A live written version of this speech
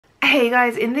Hey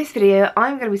guys, in this video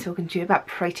I'm going to be talking to you about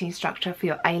protein structure for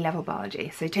your A-level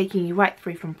biology. So taking you right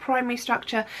through from primary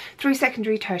structure through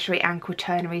secondary, tertiary and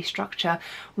quaternary structure,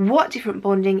 what different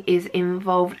bonding is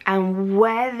involved and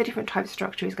where the different types of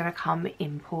structure is going to come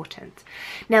important.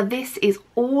 Now this is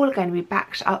all going to be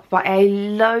backed up by a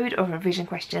load of revision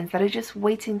questions that are just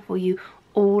waiting for you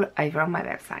all over on my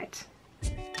website.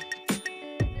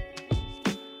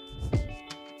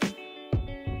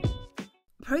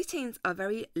 Proteins are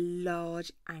very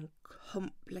large and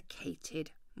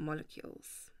complicated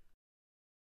molecules.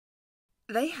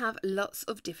 They have lots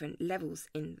of different levels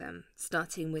in them,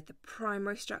 starting with the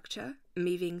primary structure,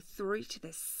 moving through to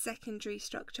the secondary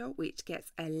structure, which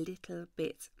gets a little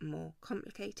bit more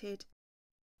complicated.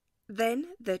 Then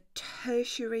the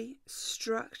tertiary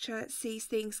structure sees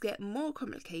things get more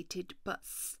complicated but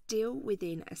still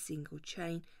within a single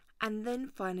chain. And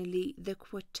then finally the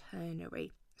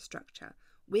quaternary structure.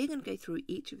 We're going to go through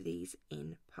each of these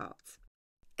in parts.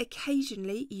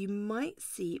 Occasionally you might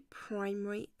see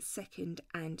primary, second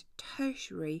and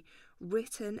tertiary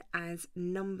written as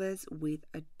numbers with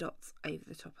a dot over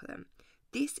the top of them.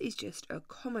 This is just a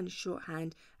common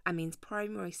shorthand and means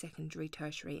primary, secondary,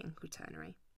 tertiary and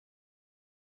quaternary.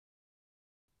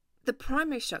 The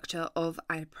primary structure of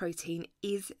a protein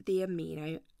is the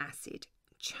amino acid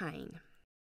chain.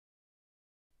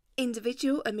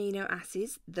 Individual amino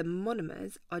acids, the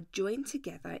monomers, are joined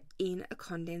together in a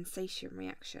condensation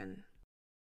reaction,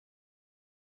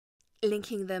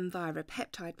 linking them via a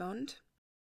peptide bond.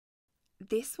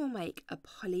 This will make a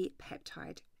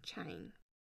polypeptide chain.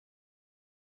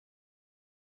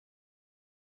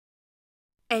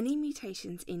 Any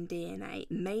mutations in DNA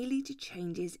may lead to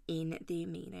changes in the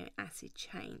amino acid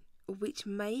chain, which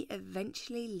may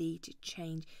eventually lead to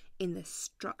change in the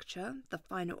structure, the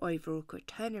final overall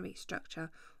quaternary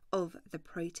structure of the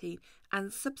protein,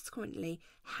 and subsequently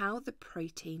how the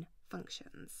protein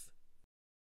functions.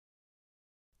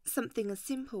 Something as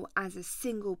simple as a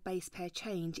single base pair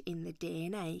change in the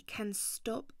DNA can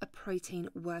stop a protein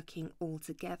working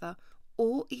altogether,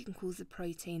 or it can cause the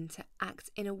protein to act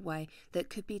in a way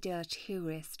that could be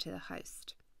deleterious to the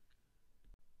host.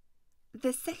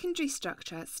 The secondary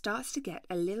structure starts to get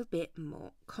a little bit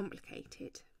more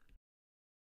complicated.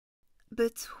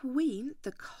 Between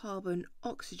the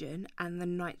carbon-oxygen and the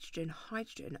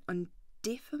nitrogen-hydrogen on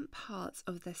different parts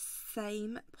of the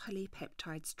same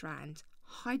polypeptide strand,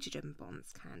 hydrogen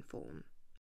bonds can form.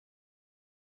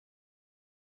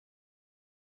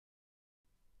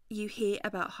 You hear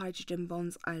about hydrogen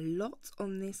bonds a lot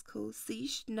on this course, so you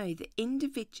should know that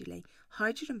individually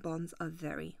hydrogen bonds are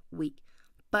very weak,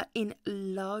 but in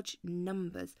large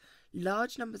numbers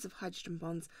of hydrogen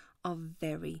bonds are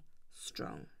very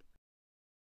strong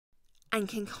and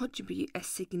can contribute a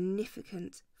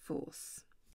significant force.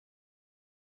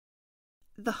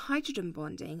 The hydrogen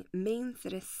bonding means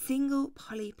that a single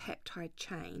polypeptide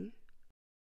chain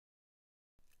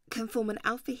can form an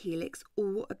alpha helix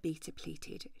or a beta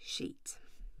pleated sheet.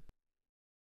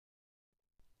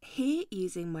 Here,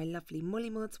 using my lovely Molly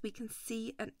mods, we can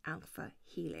see an alpha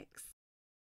helix.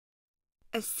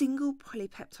 A single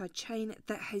polypeptide chain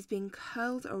that has been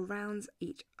curled around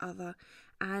each other,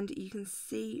 and you can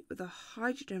see the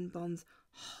hydrogen bonds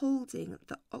holding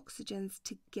the oxygens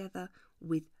together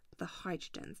with the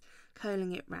hydrogens,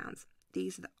 curling it round.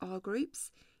 These are the R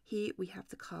groups. Here we have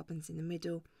the carbons in the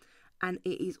middle, and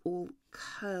it is all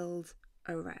curled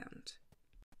around.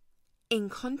 In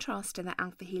contrast to the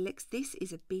alpha helix, this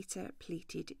is a beta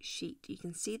pleated sheet. You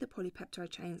can see the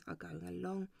polypeptide chains are going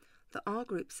along. The R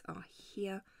groups are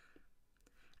here,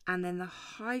 and then the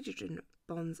hydrogen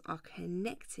bonds are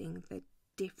connecting the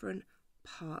different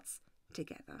parts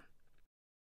together.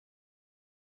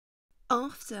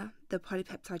 After the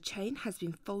polypeptide chain has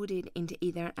been folded into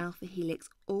either an alpha helix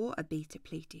or a beta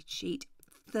pleated sheet,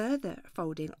 further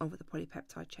folding of the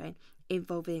polypeptide chain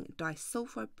involving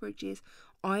disulfide bridges,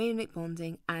 ionic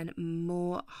bonding and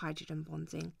more hydrogen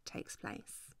bonding takes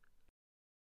place.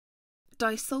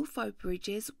 Disulfide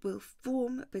bridges will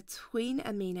form between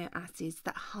amino acids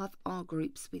that have R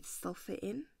groups with sulfur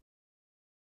in.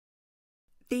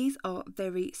 These are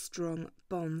very strong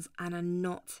bonds and are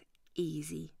not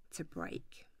easy to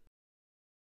break.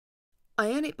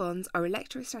 Ionic bonds are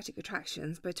electrostatic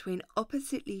attractions between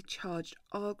oppositely charged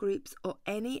R groups or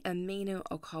any amino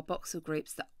or carboxyl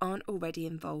groups that aren't already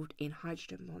involved in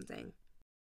hydrogen bonding.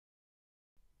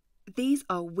 These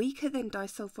are weaker than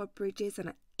disulfide bridges and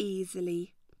are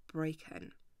easily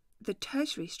broken. The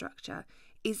tertiary structure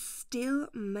is still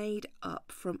made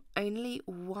up from only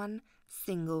one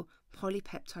single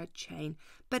polypeptide chain,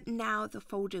 but now the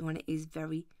folding on it is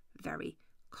very, very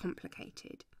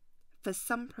complicated. for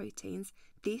some proteins,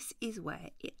 this is where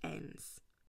it ends.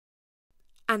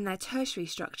 And their tertiary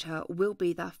structure will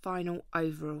be their final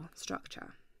overall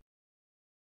structure.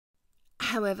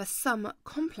 However, some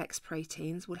complex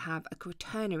proteins will have a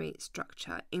quaternary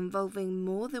structure involving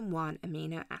more than one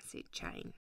amino acid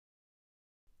chain.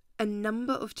 A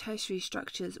number of tertiary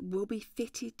structures will be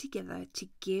fitted together to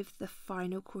give the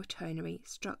final quaternary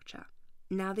structure.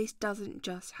 Now, this doesn't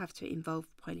just have to involve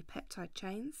polypeptide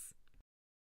chains.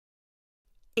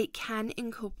 It can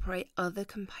incorporate other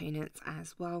components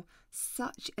as well,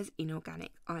 such as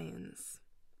inorganic ions.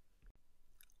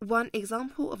 One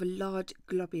example of a large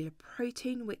globular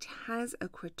protein which has a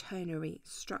quaternary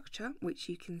structure, which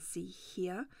you can see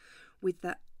here with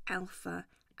the alpha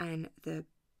and the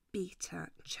beta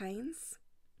chains.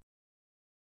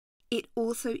 It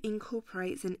also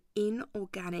incorporates an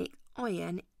inorganic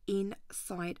ion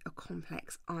inside a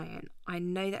complex ion. I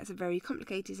know that's a very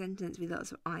complicated sentence with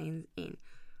lots of ions in,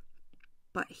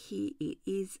 but here it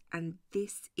is, and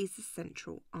this is the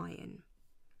central ion.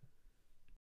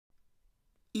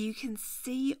 You can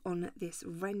see on this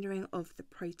rendering of the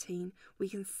protein, we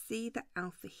can see the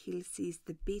alpha helices,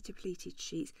 the beta pleated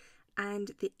sheets,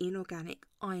 and the inorganic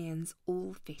ions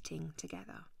all fitting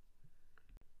together.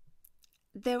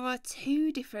 There are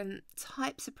two different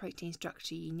types of protein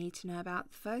structure you need to know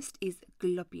about. The first is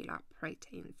globular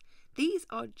proteins. These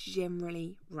are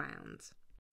generally round,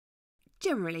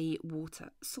 generally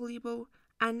water soluble,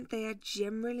 and they are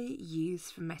generally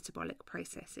used for metabolic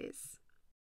processes.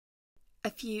 A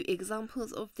few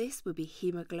examples of this would be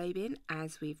hemoglobin,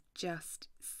 as we've just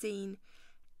seen,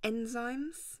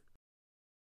 enzymes,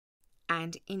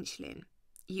 and insulin.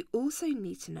 You also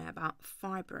need to know about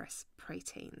fibrous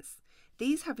proteins.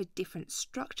 These have a different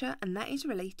structure, and that is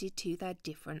related to their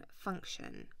different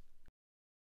function.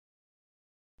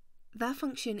 Their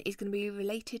function is going to be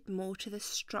related more to the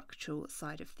structural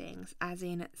side of things, as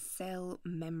in cell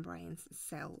membranes,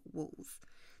 cell walls.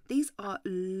 These are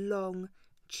long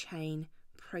chain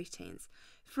proteins,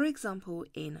 for example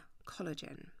in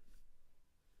collagen.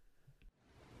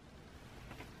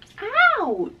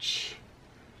 Ouch!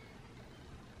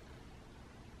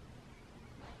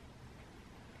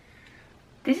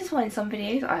 This is why in some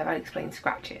videos I have unexplained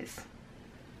scratches.